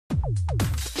Hey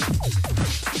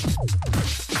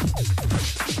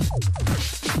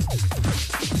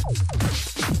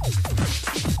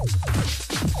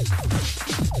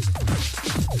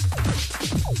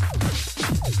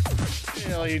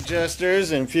all you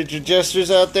jesters and future jesters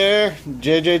out there,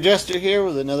 JJ Jester here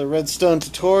with another Redstone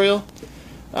tutorial.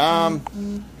 Man,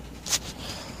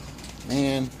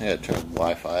 I gotta turn the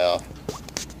Wi-Fi off.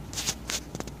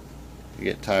 You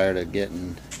get tired of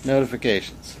getting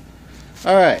notifications.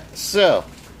 Alright, so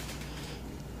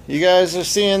you guys are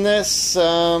seeing this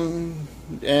and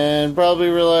probably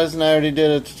realizing I already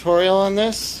did a tutorial on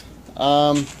this.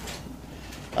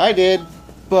 I did,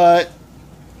 but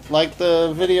like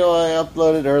the video I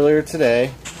uploaded earlier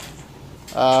today,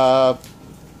 my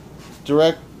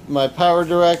power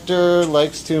director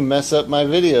likes to mess up my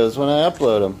videos when I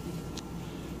upload them.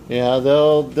 Yeah,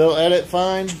 they'll edit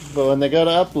fine, but when they go to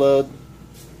upload,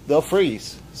 they'll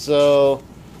freeze. So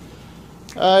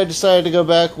I decided to go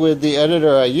back with the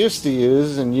editor I used to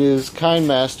use and use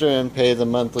KindMaster and pay the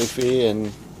monthly fee.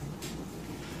 And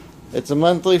it's a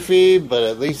monthly fee, but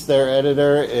at least their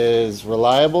editor is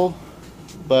reliable.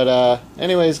 But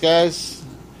anyways, guys,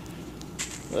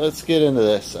 let's get into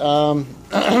this.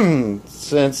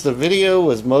 Since the video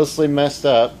was mostly messed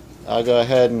up, I'll go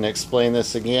ahead and explain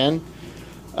this again.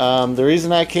 The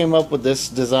reason I came up with this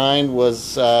design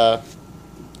was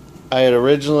I had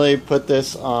originally put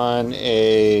this on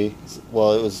a,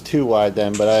 well, it was too wide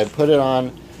then, but I had put it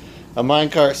on a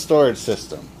minecart storage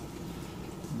system.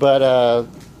 But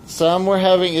some were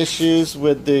having issues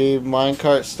with the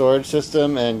minecart storage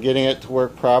system and getting it to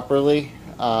work properly.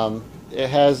 It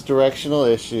has directional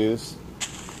issues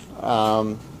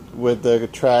with the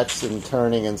tracks and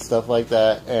turning and stuff like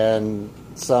that, and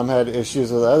some had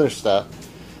issues with other stuff.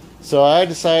 So I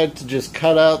decided to just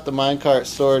cut out the minecart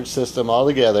storage system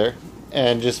altogether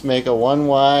and just make a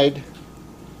one-wide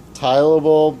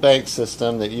tilable bank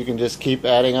system that you can just keep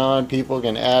adding on. People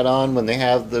can add on when they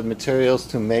have the materials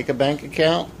to make a bank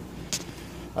account.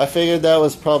 I figured that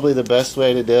was probably the best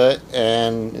way to do it,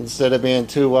 and instead of being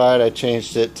too wide, I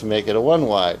changed it to make it a one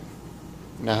wide.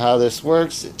 Now how this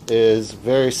works is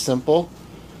very simple.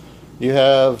 You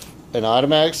have an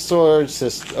automatic storage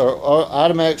system, or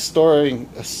automatic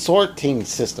sorting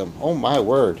system. Oh my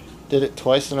word, did it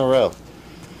twice in a row.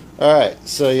 Alright,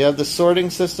 so you have the sorting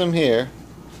system here.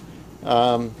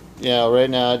 Right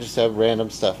now I just have random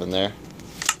stuff in there.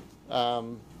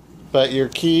 But your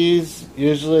keys,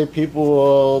 usually people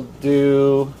will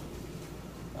do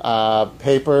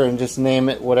paper and just name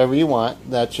it whatever you want.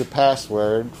 That's your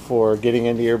password for getting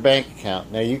into your bank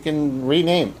account. Now you can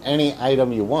rename any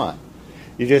item you want.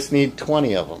 You just need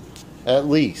 20 of them. At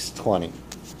least 20.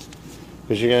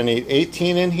 Because you're going to need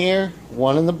 18 in here,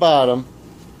 1 in the bottom,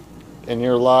 in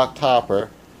your locked hopper,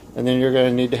 and then you're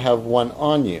going to need to have 1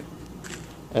 on you.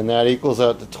 And that equals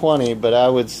out to 20, but I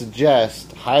would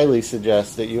suggest, highly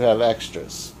suggest, that you have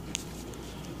extras.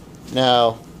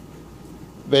 Now,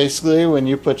 basically, when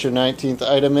you put your 19th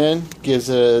item in, gives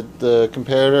the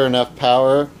comparator enough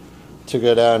power to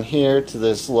go down here to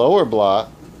this lower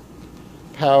block,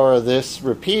 power this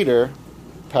repeater,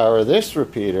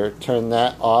 turn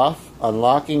that off,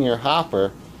 unlocking your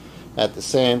hopper. At the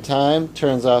same time,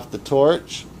 turns off the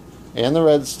torch and the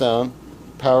redstone,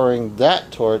 powering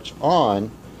that torch on,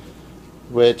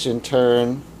 which in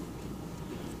turn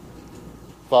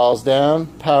falls down,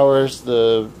 powers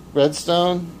the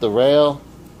redstone, the rail,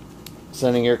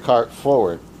 sending your cart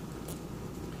forward.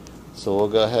 So we'll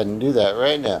go ahead and do that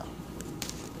right now.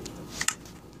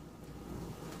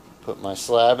 Put my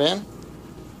slab in,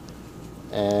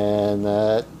 and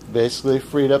that basically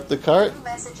freed up the cart.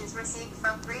 Messages received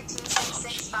from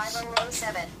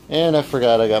 3266507. And I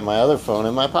forgot I got my other phone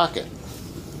in my pocket.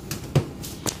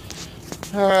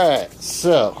 Alright,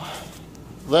 so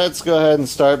let's go ahead and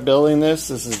start building this.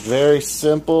 This is very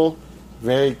simple,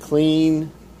 very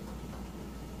clean.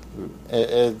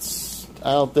 I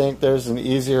don't think there's an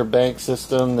easier bank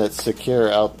system that's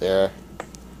secure out there.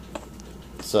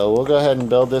 So we'll go ahead and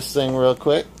build this thing real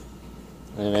quick,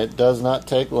 and it does not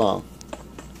take long.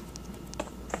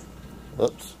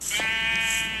 Oops.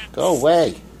 Go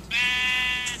away.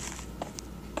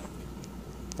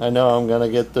 I know I'm going to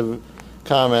get the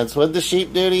comments. What'd the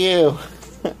sheep do to you?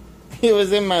 He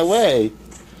was in my way.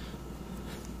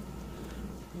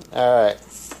 Alright.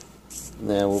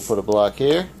 Then we'll put a block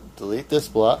here. Delete this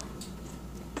block.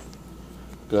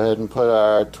 Go ahead and put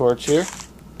our torch here.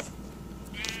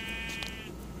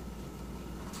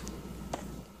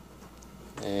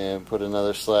 And put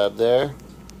another slab there.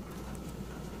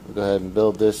 We'll go ahead and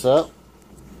build this up.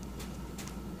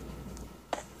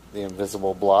 The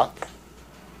invisible block.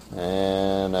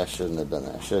 And I shouldn't have done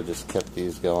that. I should have just kept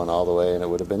these going all the way and it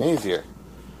would have been easier.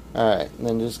 Alright, and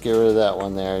then just get rid of that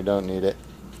one there. I don't need it.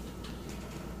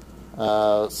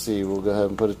 Let's see, we'll go ahead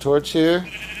and put a torch here.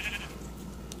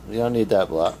 We don't need that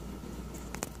block.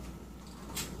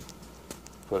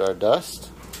 Put our dust.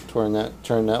 Turn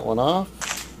that one off.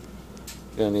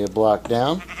 Gonna need a block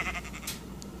down.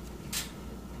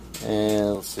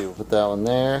 And let's see, we'll put that one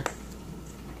there.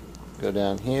 Go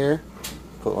down here.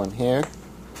 Put one here.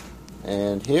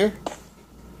 And here.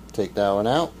 Take that one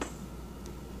out.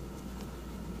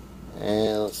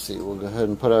 And let's see, we'll go ahead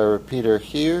and put our repeater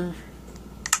here.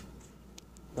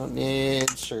 Don't need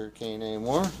sugarcane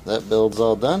anymore. That build's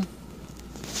all done.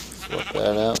 Swap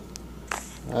that out.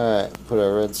 Alright, put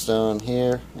our redstone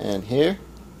here and here.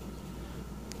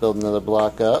 Build another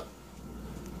block up.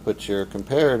 Put your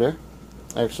comparator.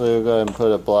 Actually, we'll go ahead and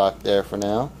put a block there for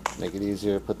now. Make it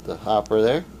easier to put the hopper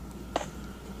there.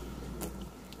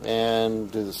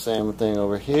 And do the same thing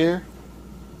over here.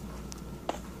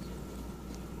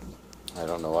 I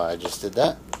don't know why I just did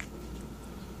that.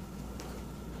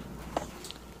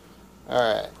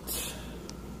 Alright.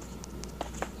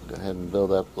 Go ahead and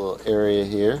build up a little area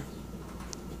here.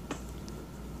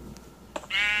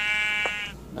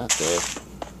 Not there.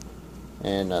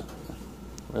 And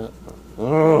nothing.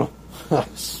 Oh, I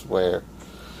swear.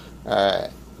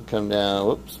 Alright. Come down.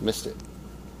 Whoops, missed it.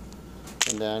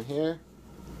 Come down here.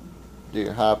 Do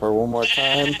your hopper one more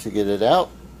time to get it out.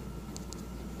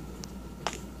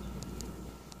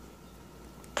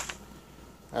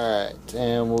 Alright,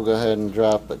 and we'll go ahead and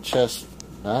drop a chest.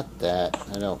 Not that.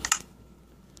 I don't.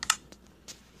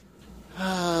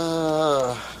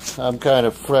 I'm kind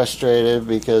of frustrated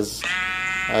because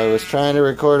I was trying to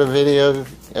record a video.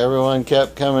 Everyone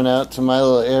kept coming out to my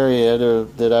little area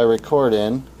that I record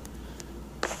in.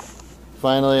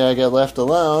 Finally, I got left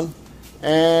alone.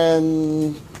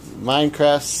 And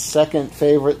Minecraft's second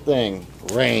favorite thing,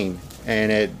 rain.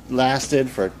 And it lasted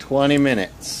for 20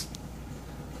 minutes.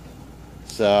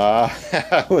 So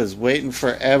I was waiting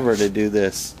forever to do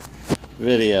this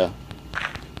video.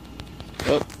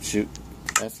 Oh, shoot.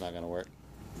 That's not going to work.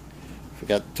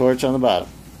 Forgot the torch on the bottom.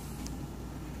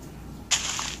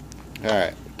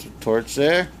 Alright, torch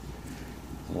there.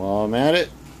 While I'm at it,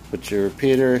 put your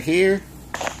repeater here.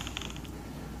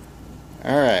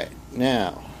 Alright,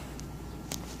 now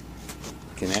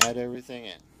you can add everything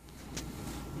in.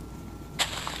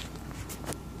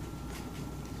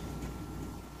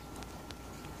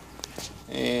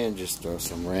 And just throw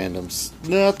some random,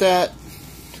 not that.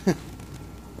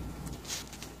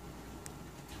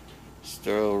 Just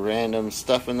throw random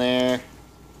stuff in there.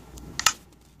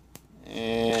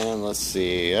 And let's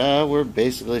see, we're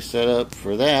basically set up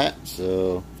for that.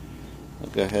 So I'll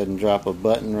go ahead and drop a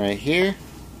button right here.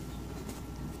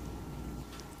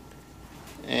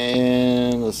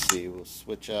 And let's see, we'll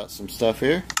switch out some stuff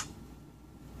here.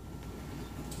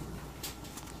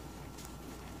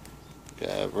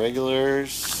 Got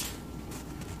regulars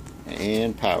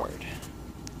and powered.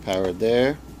 Powered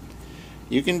there.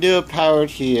 You can do a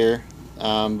powered here,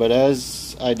 but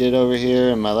as I did over here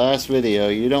in my last video,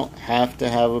 you don't have to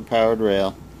have a powered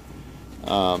rail.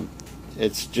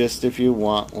 It's just if you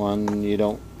want one. You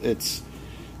don't. It's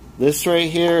this right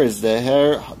here is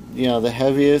the the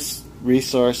heaviest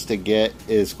resource to get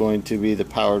is going to be the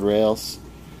powered rails.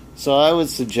 So I would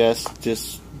suggest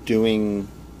just doing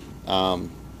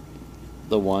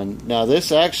the one. Now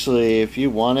this actually, if you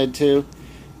wanted to,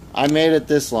 I made it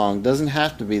this long. Doesn't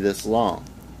have to be this long.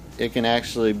 It can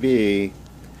actually be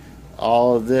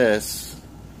all of this.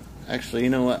 Actually, you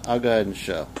know what? I'll go ahead and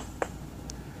show.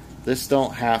 This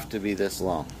don't have to be this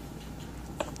long.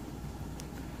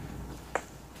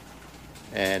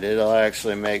 And it'll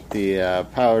actually make the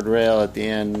powered rail at the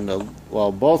end,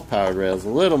 well, both powered rails, a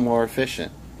little more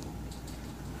efficient.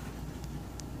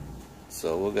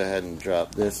 So we'll go ahead and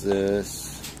drop this.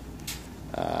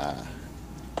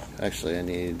 Actually, I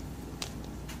need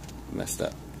messed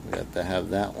up. We have to have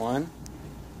that one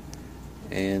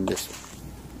and this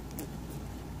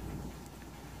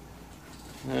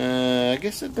one. I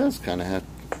guess it does kind of have.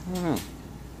 I don't know.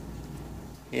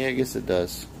 Yeah, I guess it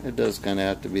does. It does kind of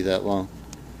have to be that long.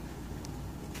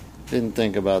 Didn't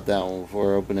think about that one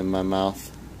before opening my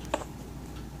mouth.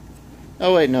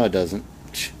 Oh wait, no, it doesn't.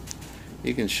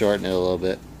 You can shorten it a little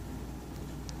bit.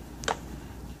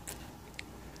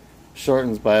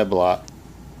 Shortens by a block.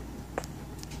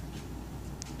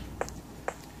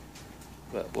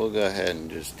 But we'll go ahead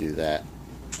and just do that.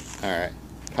 Alright,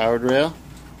 powered rail.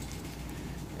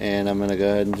 And I'm going to go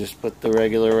ahead and just put the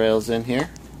regular rails in here.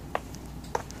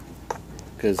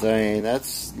 Because, I mean,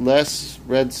 that's less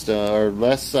redstone, or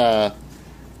less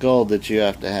gold that you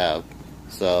have to have.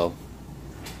 So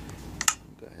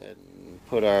go ahead and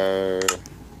put our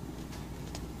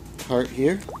cart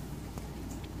here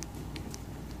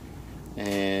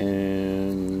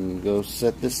and go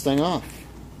set this thing off.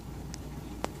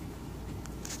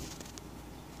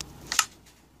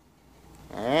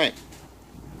 Alright,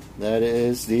 that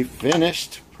is the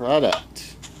finished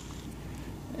product,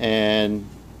 and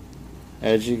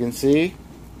as you can see,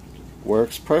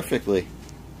 works perfectly.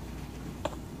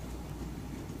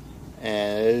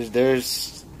 And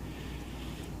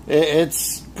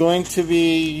it's going to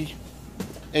be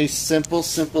a simple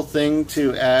thing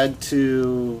to add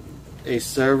to a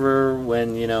server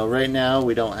when, you know, right now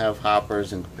we don't have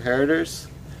hoppers and comparators,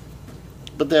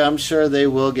 but I'm sure they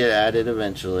will get added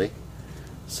eventually.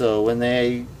 So when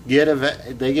they get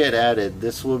added,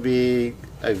 this will be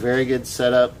a very good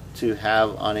setup to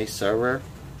have on a server,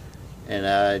 and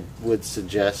I would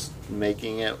suggest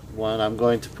making it one. I'm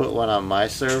going to put one on my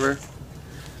server,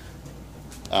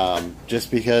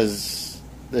 just because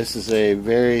this is a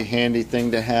very handy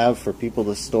thing to have for people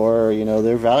to store, you know,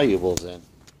 their valuables in.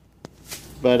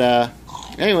 But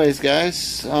anyways,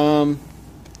 guys,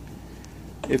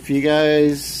 if you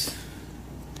guys,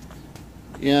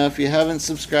 you know, if you haven't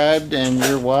subscribed and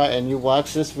you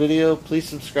watch this video, please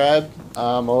subscribe.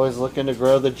 I'm always looking to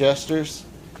grow the jesters.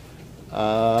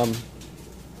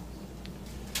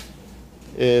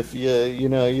 If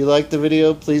you like the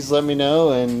video, please let me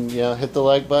know, and, you know, hit the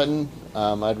like button.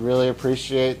 I'd really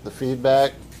appreciate the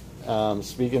feedback.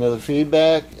 Speaking of the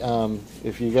feedback,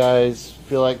 if you guys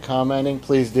feel like commenting,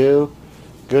 please do.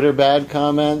 Good or bad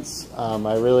comments,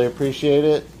 I really appreciate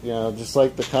it. You know, just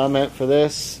like the comment for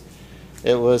this.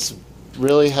 It was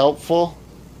really helpful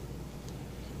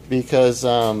because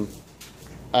I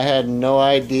had no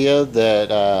idea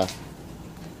that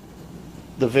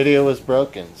the video was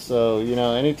broken. So, you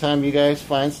know, anytime you guys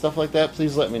find stuff like that,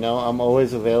 please let me know. I'm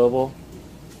always available.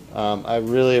 I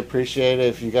really appreciate it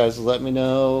if you guys let me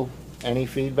know any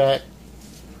feedback.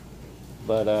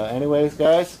 But anyways,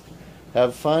 guys,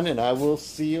 have fun, and I will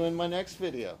see you in my next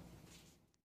video.